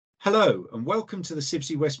Hello and welcome to the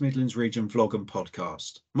CIBSE West Midlands Region vlog and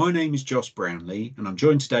podcast. My name is Josh Brownlee and I'm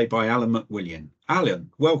joined today by Alan McWilliam.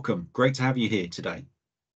 Alan, welcome. Great to have you here today.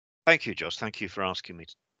 Thank you, Josh. Thank you for asking me.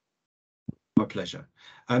 My pleasure.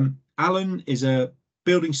 Alan is a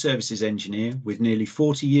building services engineer with nearly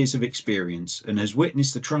 40 years of experience and has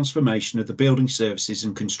witnessed the transformation of the building services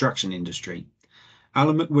and construction industry.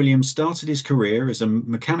 Alan McWilliam started his career as a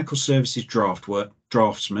mechanical services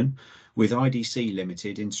draftsman with IDC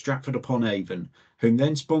Limited in Stratford-upon-Avon, whom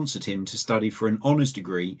then sponsored him to study for an honours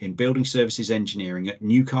degree in building services engineering at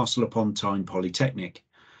Newcastle-upon-Tyne Polytechnic.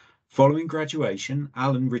 Following graduation,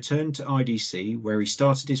 Alan returned to IDC, where he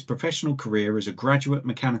started his professional career as a graduate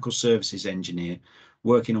mechanical services engineer,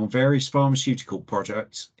 working on various pharmaceutical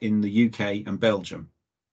projects in the UK and Belgium.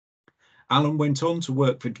 Alan went on to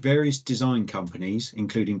work for various design companies,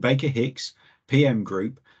 including Baker Hicks, PM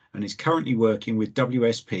Group, and is currently working with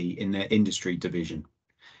WSP in their industry division.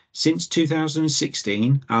 Since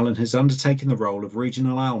 2016, Alan has undertaken the role of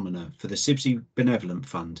Regional Almoner for the CIBSE Benevolent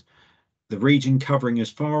Fund, the region covering as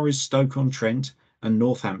far as Stoke-on-Trent and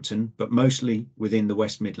Northampton, but mostly within the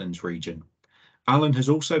West Midlands region. Alan has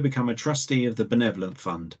also become a trustee of the Benevolent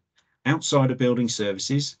Fund. Outside of building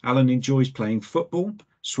services, Alan enjoys playing football,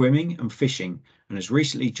 swimming and fishing, and has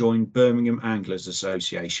recently joined Birmingham Anglers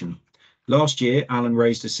Association. Last year, Alan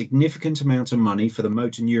raised a significant amount of money for the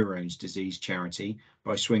motor neurones disease charity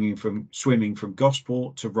by swimming from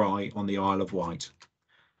Gosport to Rye on the Isle of Wight.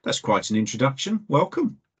 That's quite an introduction.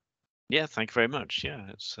 Welcome. Yeah, thank you very much. Yeah,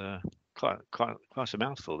 it's quite a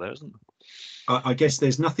mouthful there, isn't it? I guess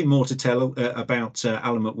there's nothing more to tell about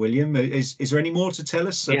Alan McWilliam. Is there any more to tell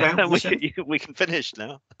us about yourself? We can finish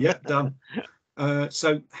now. Yeah, done.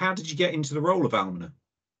 So how did you get into the role of almoner?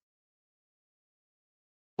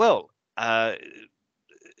 Well, as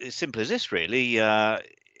simple as this, really. I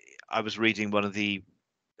was reading one of the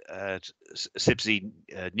CIBSE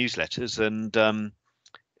newsletters, and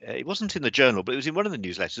it wasn't in the journal, but it was in one of the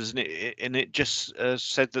newsletters, and it just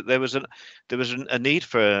said that there was a need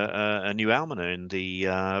for a new almoner in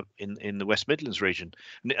the West Midlands region.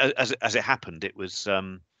 As it happened, it was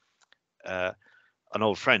an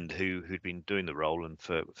old friend who'd been doing the role, and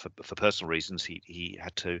for personal reasons, he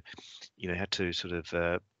had to sort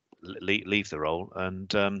of leave the role,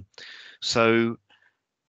 and so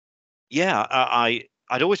yeah,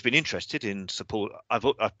 I'd always been interested in support.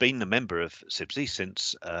 I've been a member of CIBSE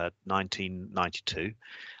since 1992,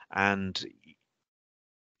 and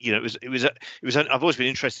it was I've always been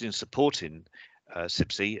interested in supporting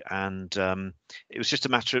CIBSE, and it was just a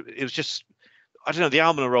matter of, it was just, I don't know, the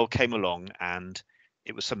almoner role came along, and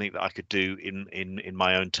it was something that I could do in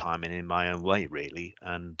my own time and in my own way, really,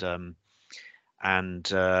 and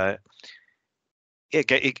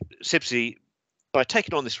CIBSE, by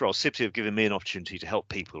taking on this role, CIBSE have given me an opportunity to help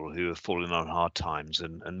people who have fallen on hard times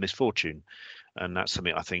and misfortune, and that's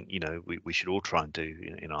something I think we should all try and do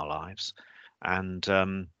in our lives. And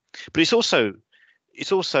but it's also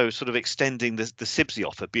sort of extending the CIBSE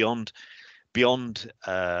offer beyond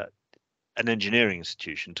an engineering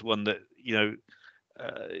institution to one that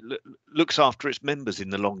looks after its members in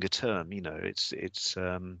the longer term.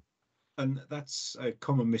 And that's a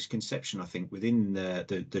common misconception, I think, within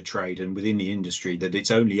the trade and within the industry, that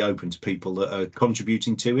it's only open to people that are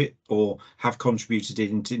contributing to it or have contributed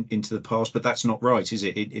into the past. But that's not right, is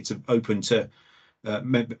it? It's open to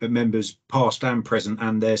members past and present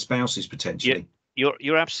and their spouses potentially. Yeah,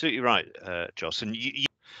 you're absolutely right, Joss. And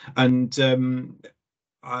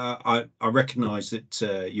I recognise that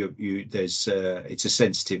it's a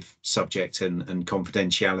sensitive subject, and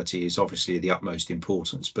confidentiality is obviously the utmost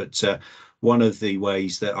importance. But one of the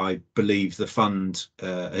ways that I believe the fund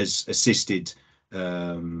has assisted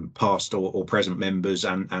past or present members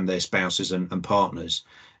and their spouses and partners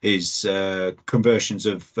is conversions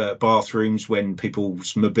of bathrooms when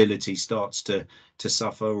people's mobility starts to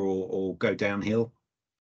suffer or go downhill.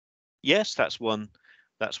 Yes, that's one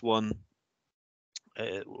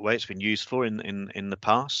way it's been used for in the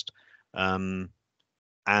past, and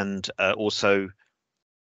also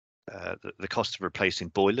the cost of replacing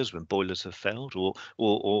boilers when boilers have failed,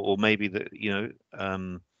 or maybe the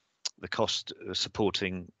cost of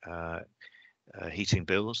supporting heating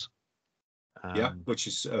bills. Yeah, which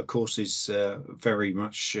is, of course, is very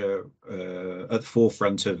much at the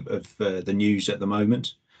forefront of the news at the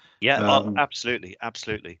moment. Yeah, absolutely,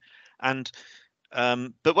 and.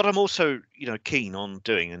 But what I'm also, keen on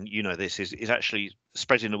doing, and this is actually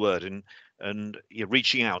spreading the word and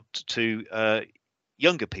reaching out to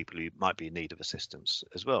younger people who might be in need of assistance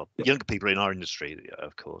as well. Yeah. Younger people in our industry,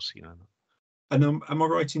 of course, And am I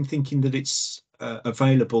right in thinking that it's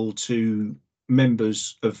available to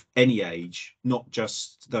members of any age, not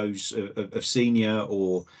just those of senior,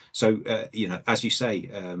 or so, you know, as you say,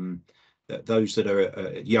 those that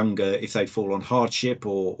are younger, if they fall on hardship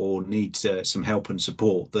or need some help and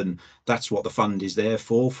support, then that's what the fund is there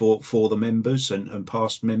for the members and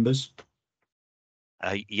past members.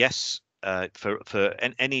 Yes, for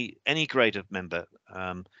any grade of member,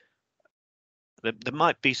 there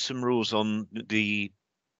might be some rules on the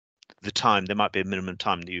time. There might be a minimum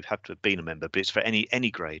time that you have to have been a member, but it's for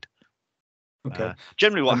any grade. Okay.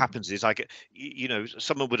 Generally, what happens is I get, you know,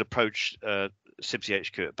 someone would approach CIBSE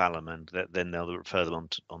HQ at Balham, and then they'll refer them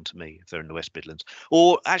on to me if they're in the West Midlands.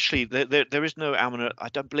 Or actually, there is no almoner. I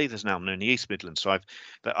don't believe there's an almoner in the East Midlands, so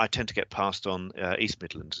I tend to get passed on East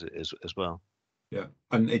Midlands as well. Yeah,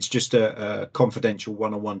 and it's just a confidential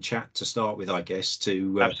one-on-one chat to start with, I guess,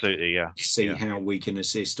 to Absolutely, yeah. see Yeah. how we can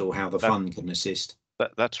assist or how the fund can assist.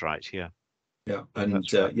 That's right, yeah. Yeah, and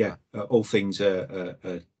right. yeah, all things are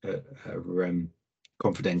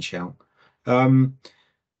confidential.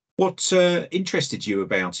 What interested you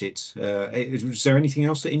about it? Was there anything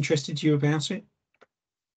else that interested you about it?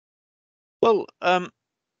 Well, do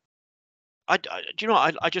you know,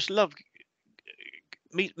 I just love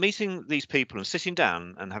meeting these people and sitting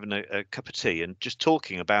down and having a cup of tea and just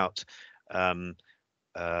talking about their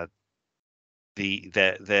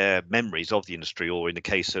memories of the industry, or in the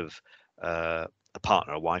case of a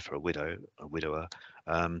partner, a wife, or a widower,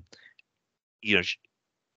 you know,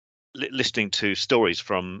 listening to stories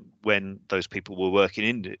from when those people were working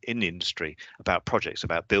in the industry, about projects,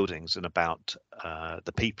 about buildings, and about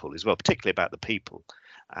the people as well, particularly about the people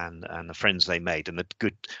and the friends they made and the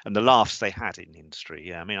good and the laughs they had in the industry.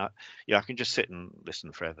 Yeah, I mean, I can just sit and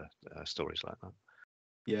listen forever, stories like that.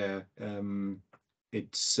 Yeah,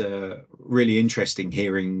 it's really interesting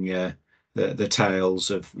hearing the tales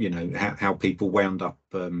of, you know, how people wound up,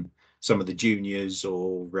 some of the juniors,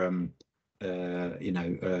 or you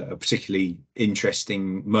know, a particularly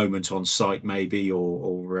interesting moment on site, maybe,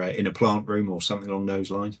 or in a plant room or something along those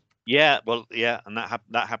lines. Yeah, well, yeah, and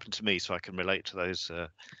that happened to me, so I can relate to those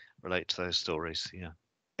stories. Yeah.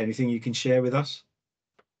 Anything you can share with us?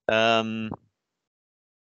 Well,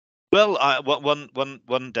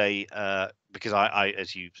 one day, because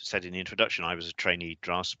as you said in the introduction, I was a trainee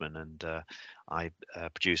draftsman, and I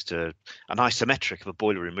produced an isometric of a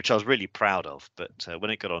boiler room, which I was really proud of. But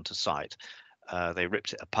when it got onto site, they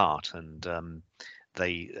ripped it apart, and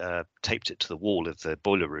they taped it to the wall of the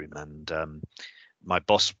boiler room. And my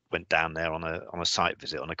boss went down there on a site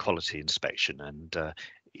visit, on a quality inspection, and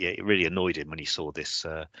yeah, it really annoyed him when he saw this.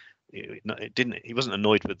 He wasn't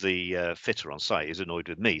annoyed with the fitter on site, he was annoyed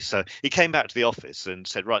with me. So he came back to the office and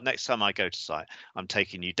said, right, next time I go to site, I'm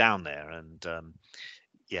taking you down there. And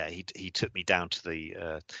yeah, he took me down to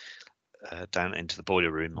the down into the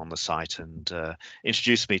boiler room on the site, and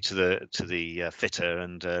introduced me to the fitter,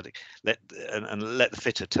 and let the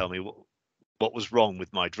fitter tell me what was wrong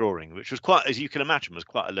with my drawing, which was quite, as you can imagine, was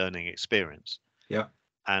quite a learning experience. Yeah.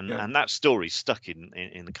 And that story stuck in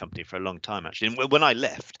the company for a long time, actually. And when I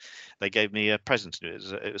left, they gave me a present.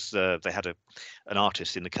 It was they had an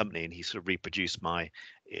artist in the company, and he sort of reproduced my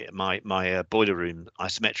boiler room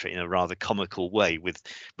isometric in a rather comical way, with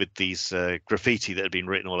these graffiti that had been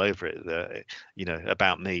written all over it, you know,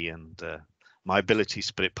 about me and my abilities,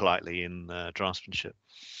 to put it politely, in draftsmanship.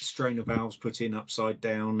 Strainer valves put in upside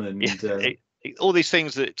down, and Yeah, all these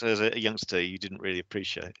things that as a youngster you didn't really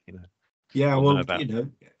appreciate, you know. yeah, well, you know,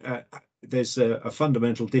 there's a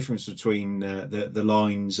fundamental difference between the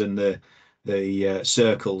lines and the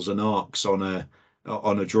circles and arcs on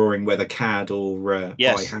a drawing, whether CAD or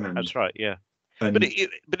by hand. That's right. Yeah, And but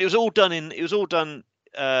it was all done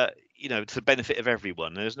you know, to the benefit of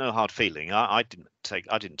everyone. There's no hard feeling. I didn't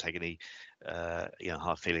take any you know,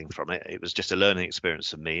 hard feeling from it. It was just a learning experience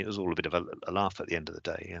for me. It was all a bit of a laugh at the end of the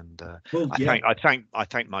day, and well, yeah, I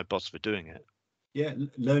thank my boss for doing it. yeah,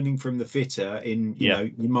 learning from the fitter, in, you Yeah, know,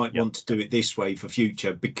 you might yeah, want to do it this way for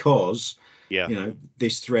future, because yeah, you know,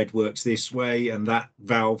 this thread works this way and that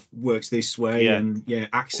valve works this way, yeah, and yeah,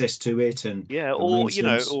 access to it and yeah. and Or you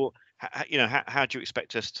know, maintenance. or you know, how do you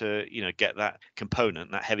expect us to, you know, get that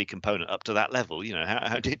component, that heavy component, up to that level? You know,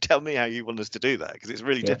 how do you tell me how you want us to do that? Because it's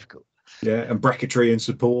really Yeah, difficult. yeah, and bracketry and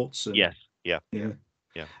supports, and Yes, yeah, yeah.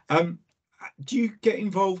 yeah. Do you get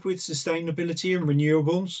involved with sustainability and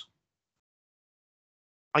renewables?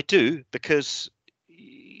 I do, because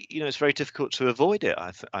you know, it's very difficult to avoid it.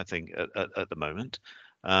 I think at the moment,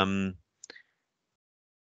 um,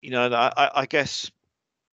 you know, I guess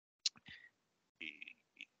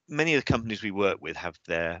many of the companies we work with have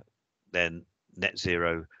their net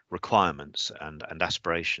zero requirements and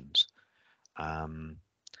aspirations.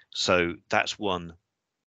 So that's one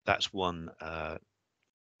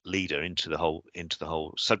leader into the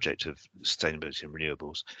whole subject of sustainability and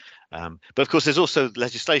renewables. But of course, there's also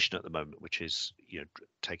legislation at the moment which is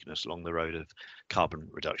taking us along the road of carbon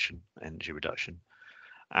reduction, energy reduction,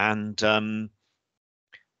 and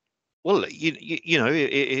well,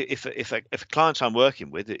 if a client I'm working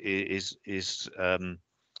with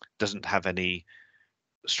doesn't have any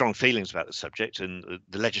strong feelings about the subject and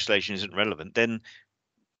the legislation isn't relevant, then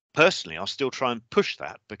personally I'll still try and push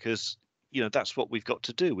that, because that's what we've got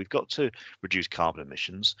to do. We've got to reduce carbon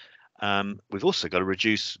emissions. We've also got to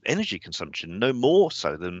reduce energy consumption, no more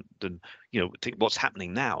so than think what's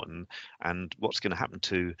happening now and what's going to happen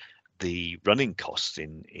to the running costs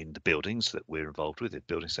in the buildings that we're involved with, in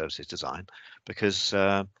building services design, because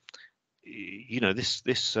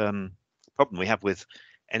this problem we have with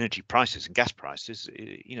energy prices and gas prices,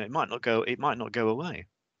 it might not go away.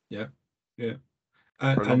 Yeah,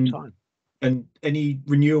 for a long time. And any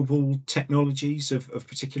renewable technologies of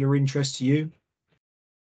particular interest to you?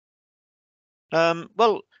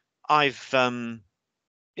 Well, I've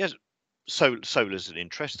yes, solar's an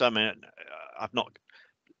interest. I mean, I've not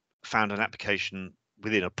found an application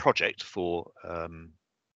within a project for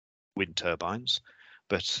wind turbines,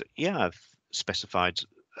 but yeah, I've specified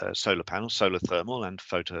solar panels, solar thermal, and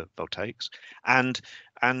photovoltaics, and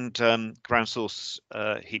ground source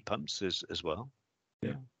heat pumps as well.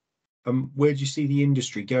 Yeah. Where do you see the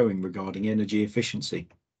industry going regarding energy efficiency?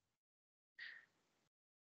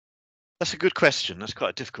 That's a good question. That's quite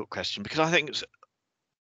a difficult question, because I think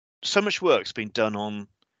so much work's been done on,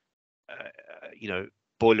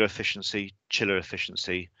 boiler efficiency, chiller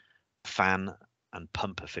efficiency, fan and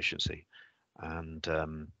pump efficiency, and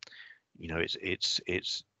it's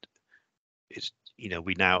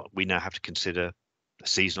we now have to consider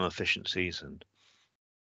seasonal efficiencies, and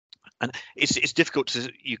it's difficult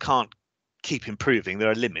to, you can't keep improving.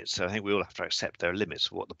 There are limits. So I think we all have to accept there are limits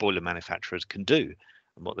of what the boiler manufacturers can do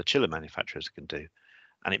and what the chiller manufacturers can do,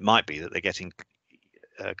 and it might be that they're getting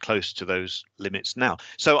close to those limits now.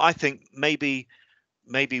 So I think maybe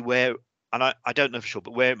where, and I don't know for sure,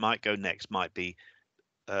 but where it might go next might be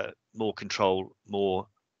more control, more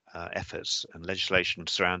efforts and legislation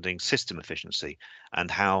surrounding system efficiency, and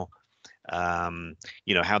how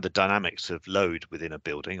how the dynamics of load within a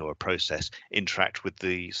building or a process interact with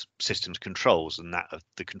the system's controls, and that of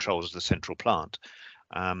the controls of the central plant.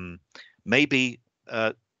 Maybe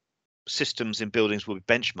systems in buildings will be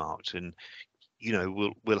benchmarked, and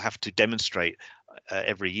we'll have to demonstrate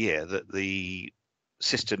every year that the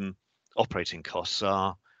system operating costs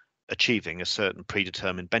are achieving a certain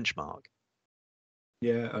predetermined benchmark.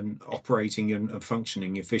 Yeah, and operating and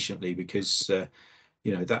functioning efficiently, because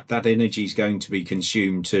that energy is going to be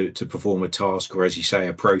consumed to perform a task, or, as you say,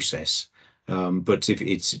 a process. But if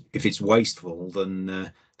it's wasteful,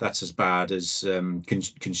 then that's as bad as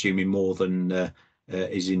consuming more than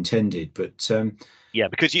is intended. But yeah,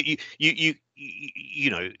 because you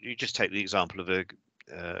just take the example of a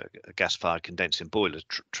gas-fired condensing boiler,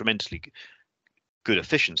 tremendously good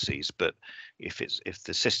efficiencies, but if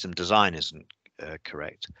the system design isn't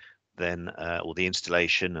correct, then or the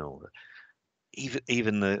installation, or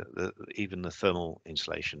even the thermal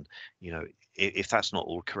insulation, if that's not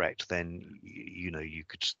all correct, then you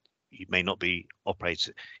may not be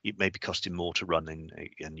operating. It may be costing more to run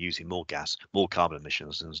and using more gas, more carbon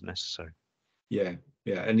emissions than is necessary. Yeah,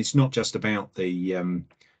 and it's not just about the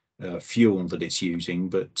fuel that it's using,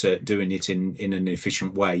 but doing it in an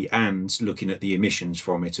efficient way, and looking at the emissions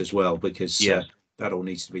from it as well, because that all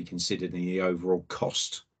needs to be considered in the overall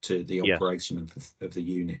cost to the operation of the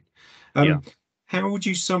unit. How would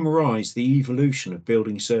you summarise the evolution of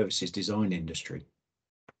building services design industry?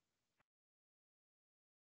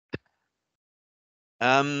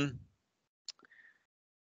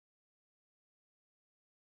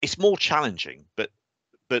 It's more challenging, but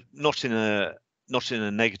not in a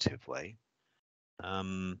negative way. I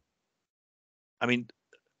mean,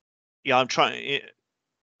 yeah, I'm trying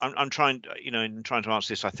to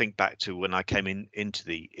answer this. I think back to when I came into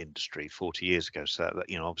the industry 40 years ago. So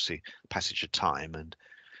that, obviously passage of time,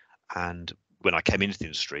 and when I came into the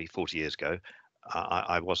industry 40 years ago,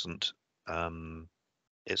 I wasn't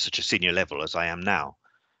at such a senior level as I am now.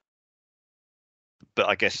 But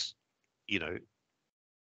I guess,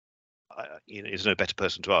 there's no better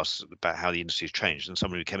person to ask about how the industry has changed than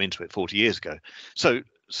someone who came into it 40 years ago. So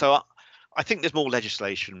I think there's more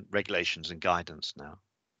legislation, regulations, and guidance now.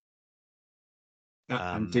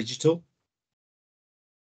 And digital?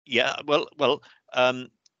 Yeah, well,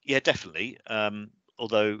 yeah, definitely.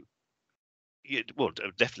 Although,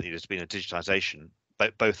 definitely there's been a digitization,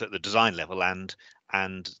 both at the design level and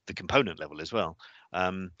and the component level as well.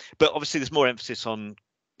 But obviously, there's more emphasis on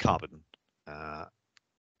carbon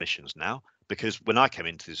emissions now, because when I came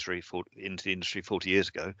into the industry 40 years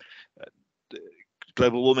ago,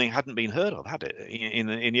 global warming hadn't been heard of, had it? In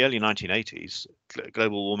the early 1980s,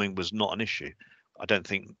 global warming was not an issue. I don't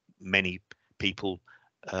think many people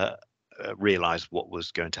realised what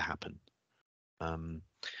was going to happen.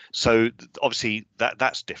 So obviously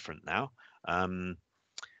that's different now, and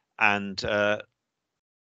I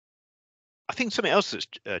think something else that's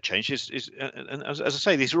changed is and as I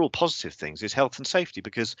say, these are all positive things, is health and safety,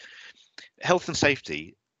 because health and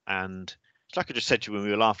safety, and it's like I just said to you when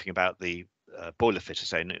we were laughing about the boiler fitter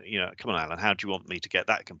saying, come on, Alan, how do you want me to get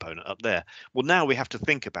that component up there? Well, now we have to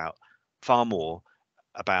think about far more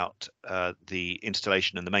about the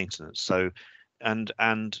installation and the maintenance. So, and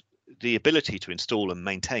the ability to install and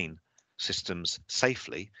maintain systems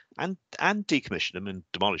safely and decommission them and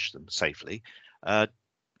demolish them safely,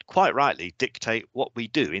 quite rightly dictate what we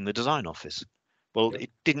do in the design office. Well, it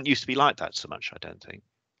didn't used to be like that so much, I don't think.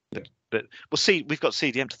 But we'll see. We've got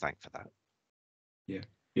CDM to thank for that.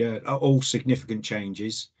 Yeah, all significant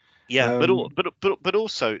changes. Yeah, but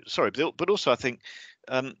also, sorry, but also I think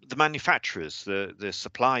the manufacturers, the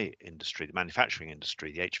supply industry, the manufacturing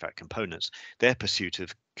industry, the HVAC components, their pursuit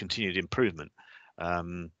of continued improvement.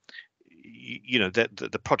 The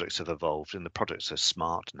products have evolved and the products are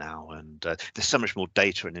smart now, and there's so much more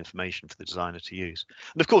data and information for the designer to use.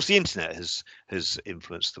 And of course, the internet has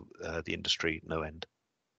influenced the industry no end.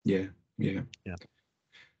 Yeah.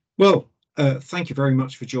 Well, thank you very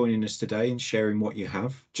much for joining us today and sharing what you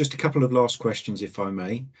have. Just a couple of last questions, if I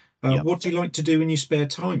may. What do you like to do in your spare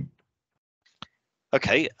time?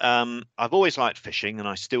 Okay, I've always liked fishing, and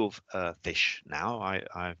I still fish now.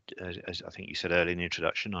 As I think you said earlier in the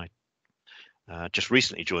introduction, I just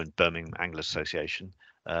recently joined Birmingham Angler Association,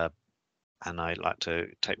 and I like to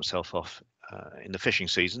take myself off in the fishing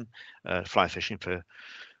season, fly fishing for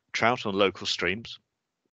trout on local streams,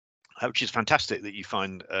 which is fantastic that you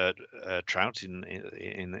find trout in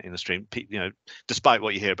the stream. Despite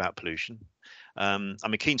what you hear about pollution. I'm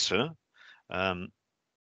a keen swimmer.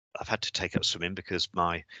 I've had to take up swimming because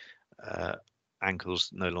my ankles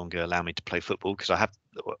no longer allow me to play football, because I have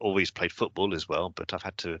always played football as well, but I've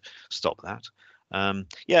had to stop that. And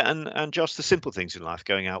just the simple things in life,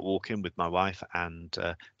 going out walking with my wife and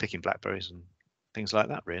picking blackberries and things like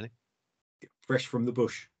that, really. Fresh from the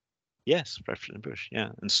bush. Yes, fresh from the bush, yeah.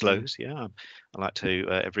 And sloes, yeah. I like to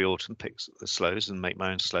every autumn pick the sloes and make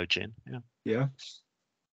my own sloe gin. Yeah,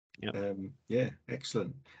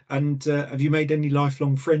 excellent. And have you made any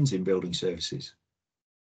lifelong friends in building services?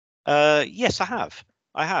 Yes, I have.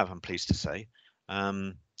 I'm pleased to say.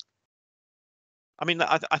 I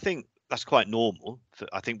think that's quite normal.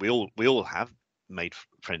 I think we all have made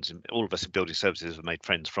friends. All of us in building services have made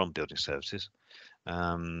friends from building services.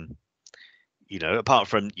 Apart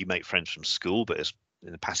from you make friends from school, but as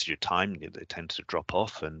in the passage of time, they tend to drop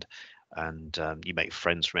off, and you make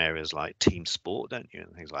friends from areas like team sport, don't you,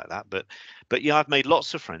 and things like that. But yeah, I've made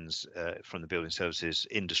lots of friends from the building services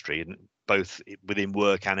industry, and both within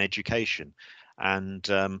work and education. And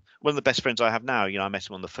one of the best friends I have now, I met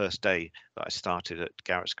him on the first day that I started at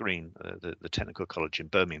Garrett's Green, the technical college in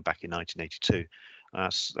Birmingham, back in 1982.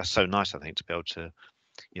 That's so nice, I think, to be able to,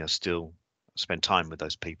 still spend time with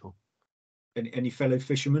those people. Any fellow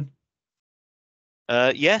fishermen?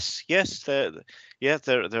 Yes, there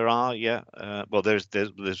are. Yeah, well, there's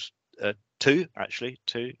two actually.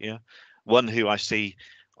 Yeah, one who I see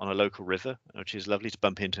on a local river, which is lovely to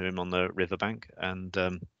bump into him on the riverbank, and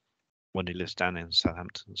one who lives down in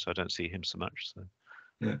Southampton, so I don't see him so much. So,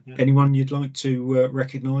 yeah. Anyone you'd like to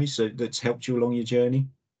recognise that's helped you along your journey?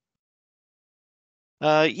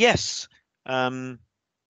 Yes, wherever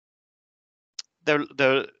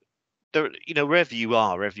you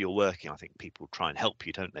are, wherever you're working, I think people try and help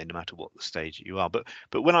you, don't they, no matter what the stage you are. But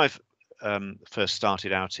when I've first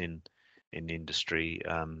started out in the industry,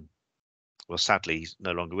 well, sadly he's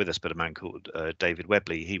no longer with us, but a man called David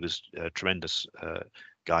Webley, he was tremendous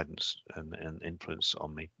guidance and influence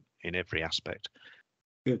on me in every aspect.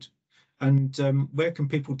 Good. And where can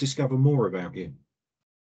people discover more about you?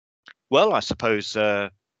 Well, I suppose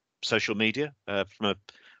social media, from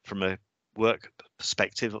a work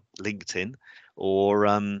perspective, LinkedIn, or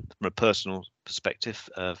from a personal perspective,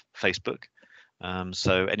 Facebook.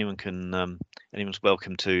 So anyone's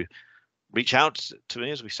welcome to reach out to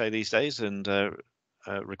me, as we say these days, and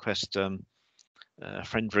request a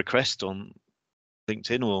friend request on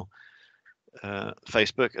LinkedIn or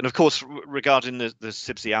Facebook. And of course, regarding the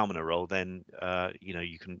CIBSE Almoner role, then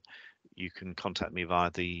you can contact me via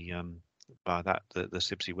the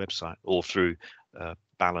CIBSE website, or through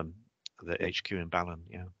Balham, the HQ in Balham.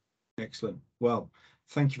 Yeah. Excellent. Well,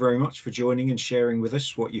 thank you very much for joining and sharing with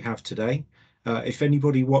us what you have today. If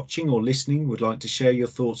anybody watching or listening would like to share your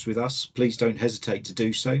thoughts with us, please don't hesitate to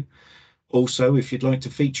do so. Also, if you'd like to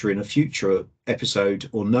feature in a future episode,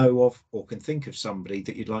 or know of or can think of somebody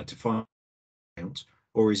that you'd like to find out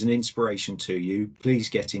or is an inspiration to you, please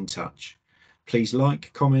get in touch. Please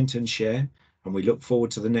like, comment and share, and we look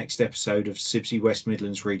forward to the next episode of CIBSE West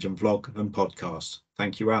Midlands Region Vlog and Podcast.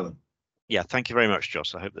 Thank you, Alan. Yeah, thank you very much,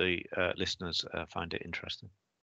 Joss. I hope the listeners find it interesting.